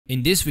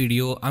In this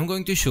video, I'm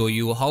going to show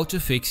you how to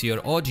fix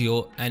your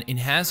audio and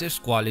enhance its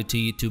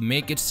quality to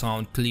make it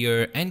sound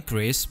clear and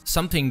crisp,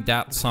 something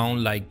that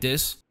sounds like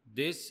this.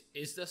 This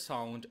is the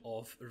sound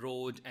of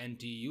Rode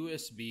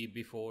anti-USB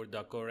before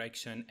the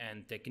correction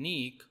and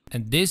technique.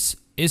 And this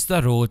is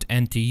the Rode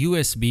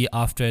anti-USB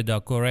after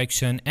the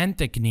correction and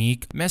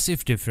technique.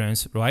 Massive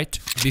difference, right?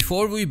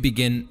 Before we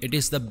begin, it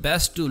is the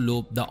best to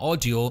loop the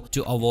audio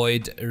to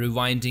avoid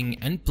rewinding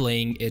and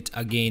playing it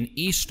again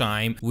each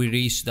time we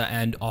reach the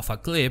end of a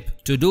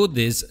clip. To do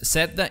this,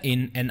 set the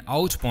in and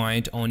out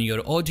point on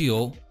your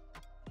audio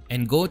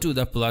and go to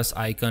the plus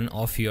icon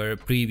of your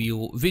preview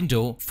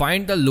window.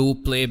 Find the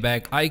loop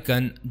playback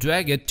icon,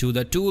 drag it to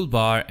the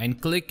toolbar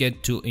and click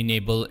it to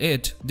enable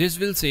it. This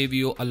will save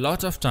you a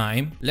lot of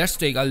time. Let's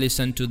take a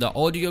listen to the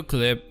audio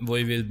clip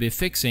we will be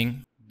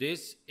fixing.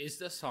 This is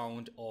the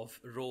sound of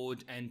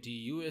Rode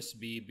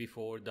anti-USB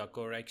before the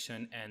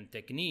correction and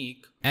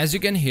technique. As you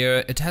can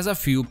hear, it has a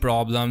few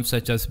problems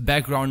such as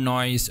background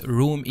noise,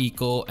 room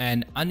echo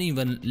and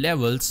uneven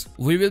levels.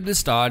 We will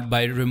start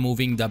by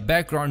removing the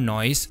background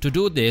noise. To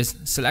do this,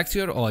 select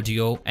your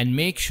audio and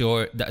make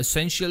sure the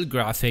essential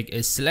graphic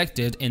is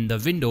selected in the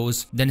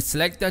windows. Then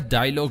select the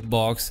dialog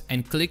box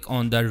and click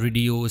on the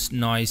reduce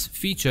noise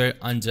feature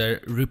under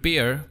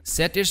repair.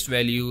 Set its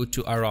value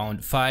to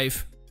around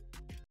 5.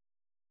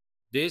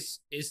 This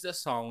is the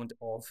sound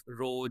of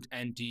Rode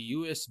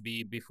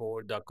anti-USB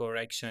before the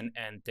correction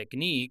and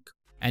technique.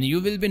 And you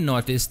will be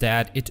notice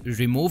that it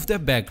removes the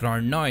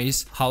background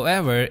noise.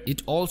 However,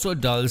 it also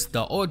dulls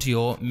the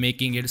audio,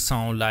 making it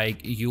sound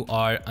like you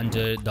are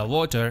under the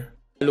water.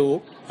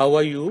 Hello, how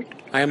are you?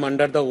 I am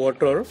under the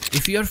water.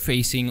 If you are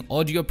facing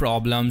audio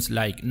problems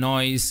like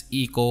noise,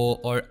 echo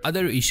or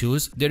other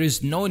issues, there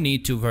is no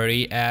need to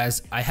worry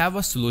as I have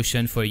a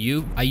solution for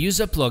you. I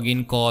use a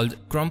plugin called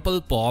Crumple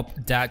Pop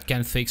that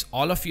can fix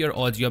all of your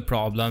audio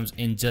problems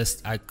in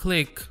just a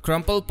click.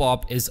 Crumple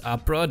Pop is a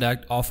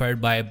product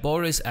offered by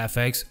Boris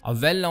FX, a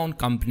well-known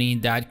company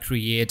that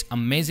creates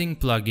amazing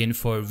plugin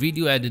for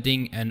video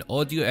editing and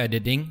audio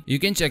editing. You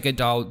can check it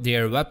out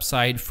their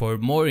website for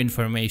more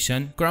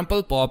information.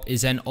 Crumple Pop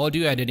is an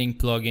audio editing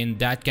plugin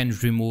that can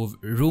remove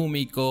room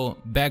echo,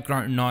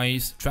 background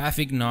noise,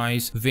 traffic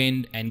noise,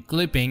 wind and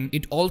clipping.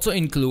 It also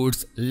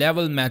includes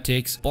level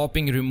matics,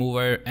 popping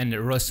remover and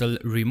rustle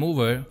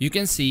remover. You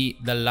can see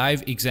the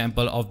live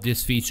example of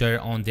this feature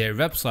on their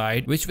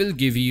website, which will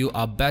give you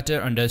a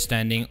better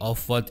understanding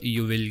of what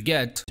you will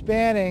get.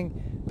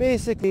 Spanning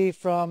basically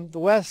from the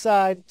west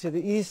side to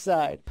the east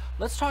side.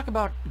 Let's talk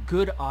about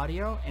good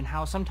audio and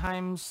how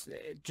sometimes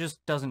it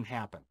just doesn't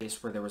happen.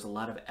 Where there was a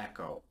lot of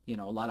echo,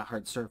 a lot of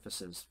hard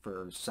surfaces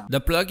for sound.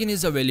 The plugin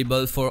is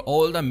available for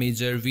all the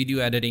major video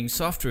editing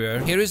software.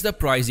 Here is the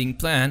pricing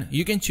plan.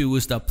 You can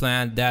choose the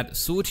plan that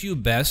suits you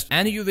best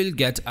and you will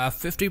get a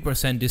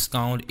 50%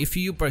 discount if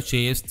you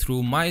purchase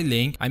through my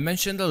link. I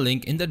mentioned the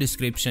link in the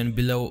description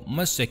below.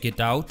 Must check it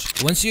out.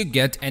 Once you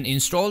get and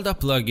install the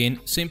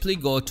plugin, simply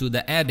go to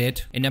the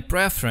edit. In a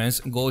preference,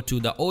 go to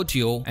the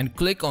audio and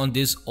click on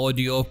this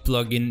audio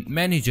plugin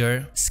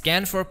manager.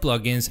 Scan for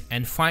plugins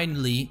and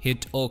finally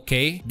hit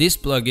OK. This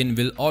plugin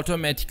will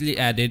automatically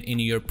add it in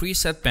your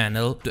preset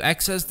panel. To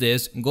access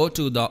this, go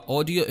to the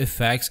audio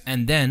effects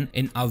and then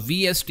in a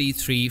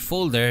VST3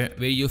 folder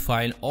where you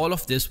find all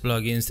of these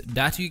plugins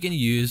that you can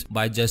use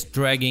by just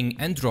dragging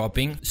and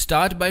dropping.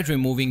 Start by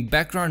removing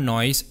background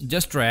noise.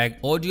 Just drag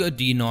audio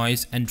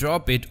denoise and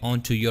drop it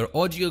onto your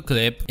audio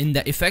clip. In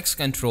the effects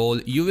control,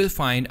 you will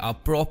find a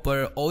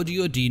proper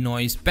audio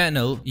denoise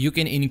panel. You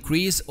can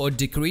increase or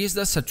decrease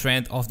the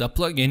strength of the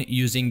plugin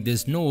using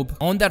this knob.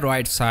 On the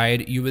right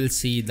side, you will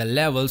see the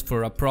levels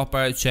for a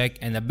proper check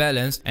and a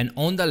balance, and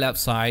on the left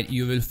side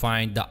you will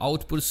find the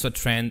output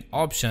strength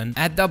option.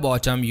 At the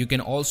bottom you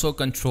can also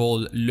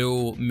control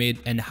low, mid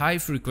and high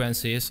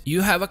frequencies.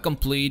 You have a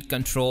complete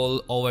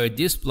control over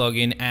this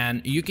plugin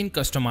and you can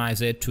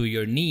customize it to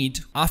your need.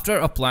 After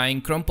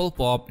applying Crumple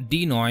Pop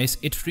denoise,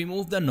 it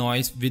removed the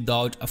noise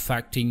without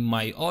affecting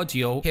my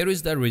audio. Here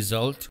is the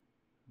result.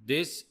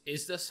 This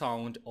is the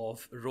sound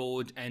of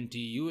Rode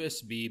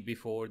anti-USB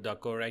before the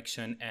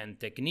correction and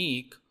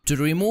technique. To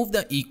remove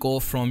the echo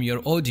from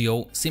your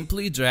audio,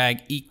 simply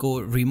drag echo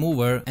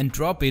remover and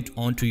drop it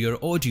onto your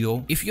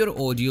audio. If your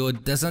audio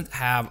doesn't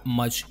have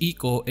much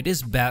echo, it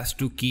is best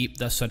to keep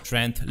the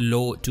strength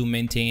low to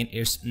maintain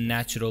its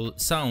natural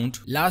sound.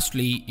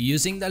 Lastly,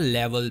 using the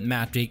level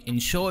matrix,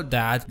 ensure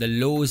that the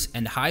lows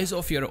and highs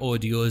of your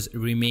audios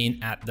remain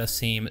at the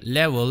same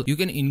level. You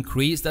can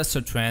increase the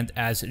strength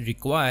as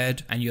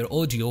required and your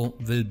audio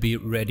will be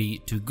ready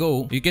to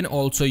go. You can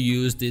also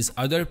use these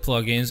other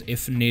plugins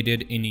if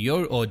needed in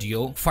your audio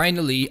audio.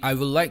 Finally, I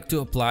would like to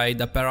apply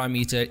the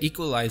parameter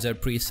equalizer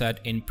preset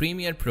in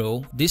Premiere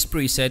Pro. This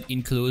preset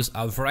includes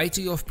a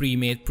variety of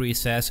pre-made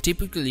presets.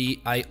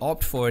 Typically, I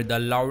opt for the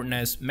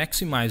loudness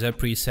maximizer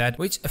preset,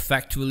 which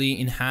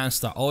effectively enhances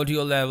the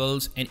audio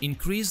levels and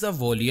increase the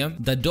volume.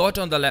 The dot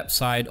on the left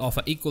side of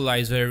an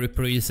equalizer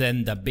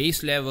represents the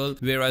bass level,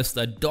 whereas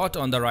the dot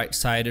on the right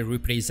side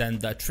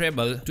represents the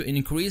treble. To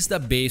increase the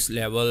bass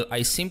level,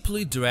 I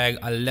simply drag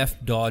a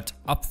left dot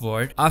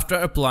upward. After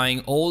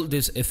applying all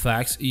these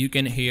effects, you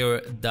can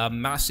hear the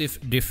massive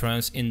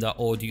difference in the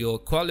audio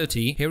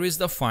quality. Here is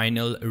the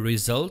final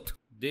result.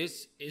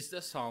 This is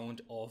the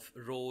sound of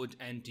Rode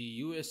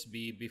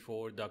NT-USB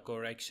before the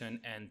correction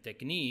and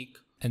technique.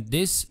 And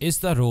this is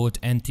the Rode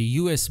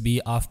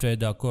NT-USB after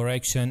the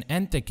correction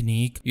and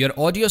technique. Your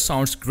audio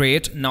sounds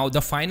great. Now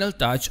the final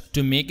touch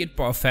to make it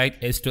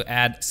perfect is to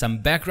add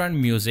some background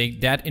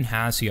music that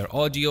enhance your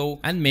audio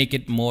and make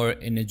it more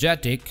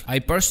energetic. I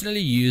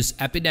personally use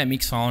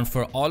Epidemic Sound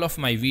for all of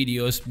my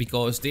videos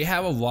because they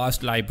have a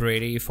vast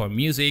library for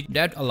music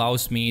that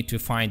allows me to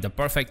find the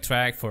perfect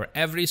track for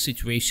every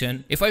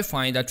situation. If I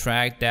find a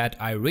track that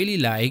I really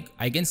like,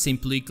 I can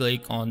simply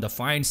click on the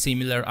find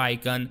similar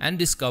icon and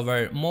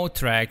discover more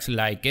tracks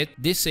like it.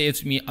 This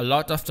saves me a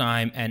lot of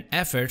time and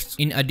efforts.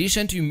 In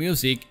addition to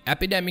music,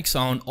 Epidemic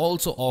Sound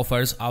also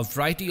offers a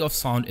variety of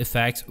sound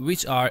effects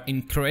which are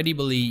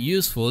incredibly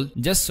useful.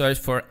 Just search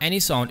for any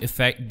sound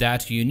effect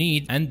that you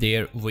need and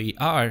there we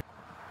are.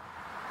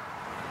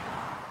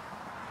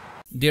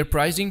 Their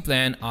pricing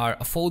plan are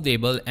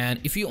affordable, and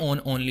if you own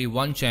only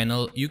one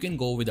channel, you can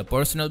go with a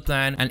personal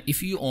plan, and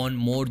if you own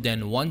more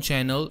than one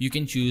channel, you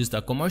can choose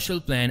the commercial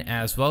plan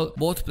as well.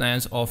 Both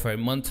plans offer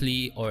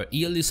monthly or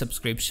yearly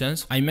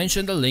subscriptions. I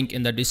mentioned the link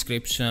in the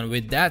description.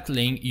 With that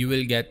link, you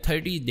will get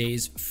 30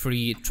 days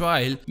free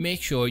trial.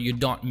 Make sure you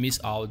don't miss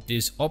out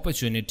this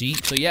opportunity.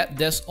 So yeah,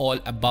 that's all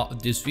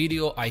about this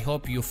video. I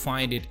hope you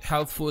find it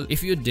helpful.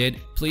 If you did,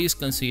 please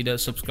consider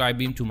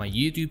subscribing to my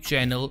YouTube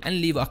channel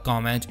and leave a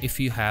comment if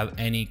you have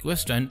any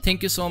question.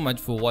 Thank you so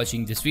much for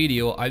watching this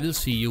video. I will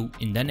see you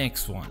in the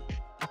next one.